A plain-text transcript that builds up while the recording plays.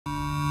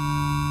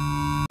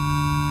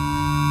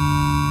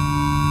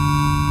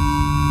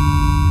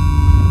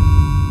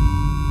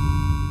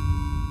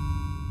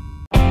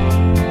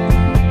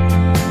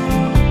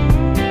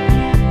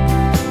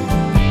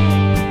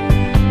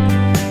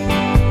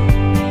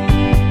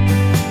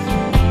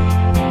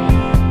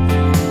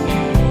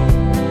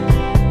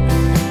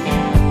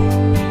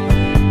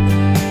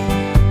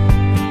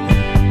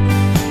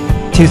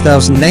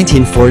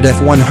2019 Ford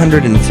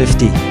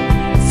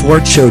F150.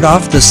 Ford showed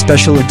off the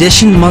special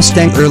edition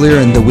Mustang earlier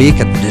in the week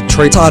at the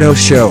Detroit Auto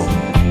Show,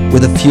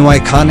 with a few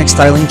iconic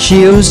styling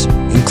cues,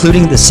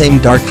 including the same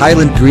Dark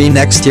Highland Green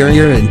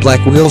exterior and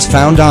black wheels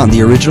found on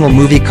the original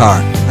movie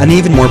car, and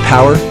even more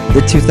power.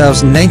 The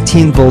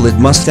 2019 Bullitt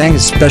Mustang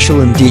is special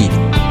indeed.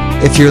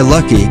 If you're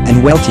lucky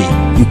and wealthy,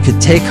 you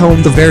could take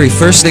home the very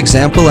first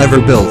example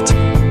ever built.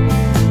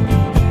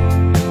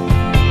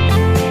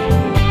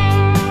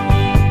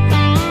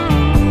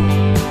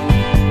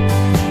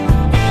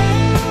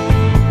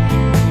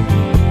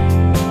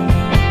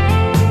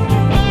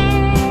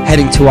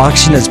 Heading to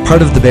auction as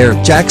part of the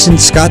Barrett-Jackson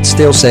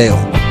Scottsdale sale,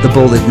 the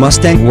Bullitt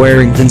Mustang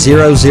Warrington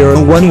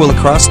 001 will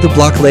cross the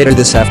block later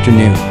this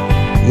afternoon.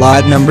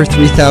 Lot number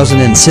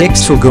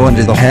 3006 will go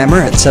under the hammer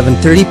at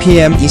 7:30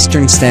 p.m.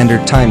 Eastern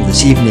Standard Time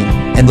this evening,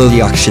 and though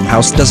the auction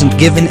house doesn't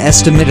give an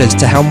estimate as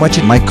to how much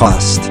it might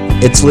cost,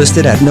 it's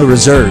listed at no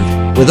reserve,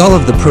 with all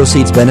of the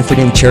proceeds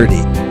benefiting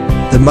charity.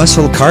 The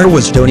muscle car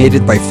was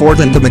donated by Ford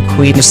and the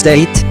McQueen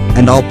estate,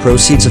 and all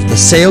proceeds of the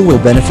sale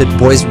will benefit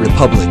Boys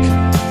Republic.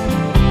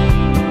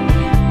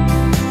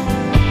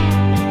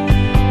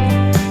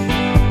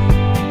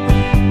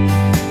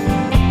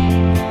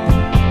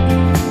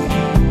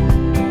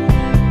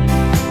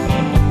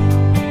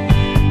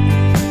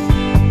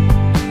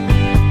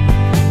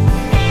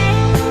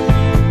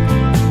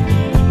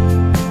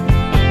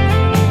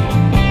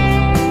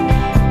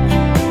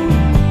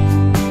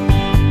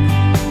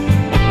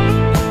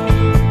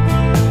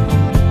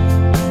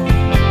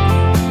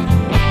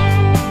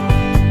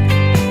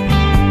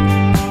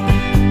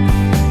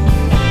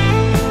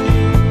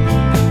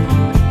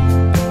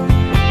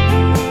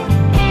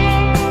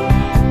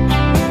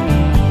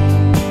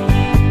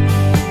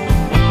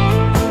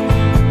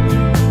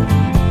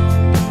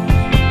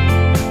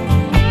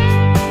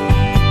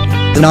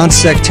 The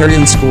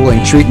non-sectarian schooling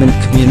treatment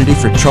community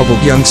for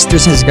troubled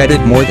youngsters has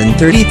guided more than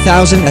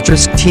 30,000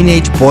 at-risk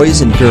teenage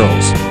boys and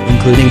girls,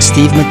 including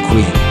Steve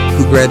McQueen,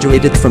 who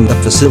graduated from the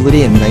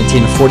facility in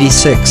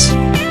 1946.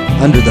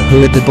 Under the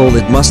hood, the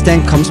Bullitt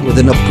Mustang comes with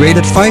an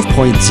upgraded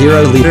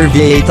 5.0-liter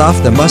V8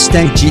 off the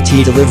Mustang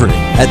GT, delivering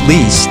at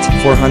least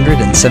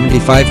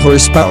 475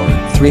 horsepower,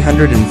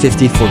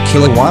 354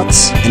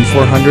 kilowatts, and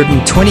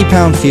 420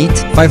 pound-feet,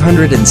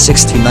 569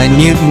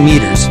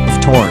 newton-meters of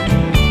torque.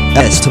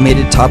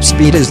 Estimated top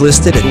speed is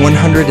listed at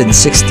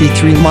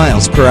 163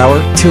 miles per hour,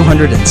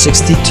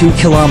 262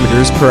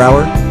 kilometers per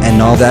hour,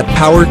 and all that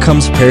power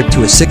comes paired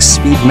to a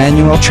 6-speed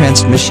manual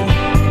transmission.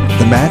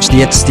 To match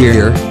the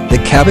exterior, the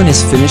cabin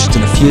is finished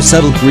in a few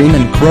subtle green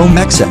and chrome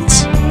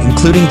accents,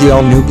 including the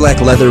all-new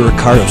black leather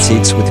Recaro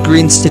seats with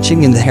green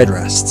stitching in the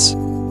headrests.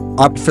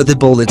 Opt for the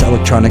Bullitt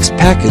Electronics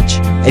package,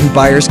 and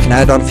buyers can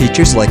add on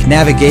features like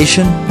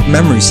navigation,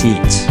 memory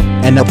seats,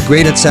 an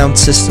upgraded sound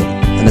system,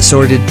 and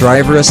assorted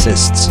driver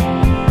assists.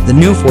 The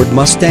new Ford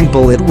Mustang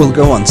Bullitt will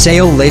go on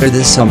sale later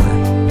this summer.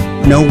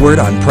 No word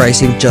on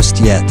pricing just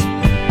yet.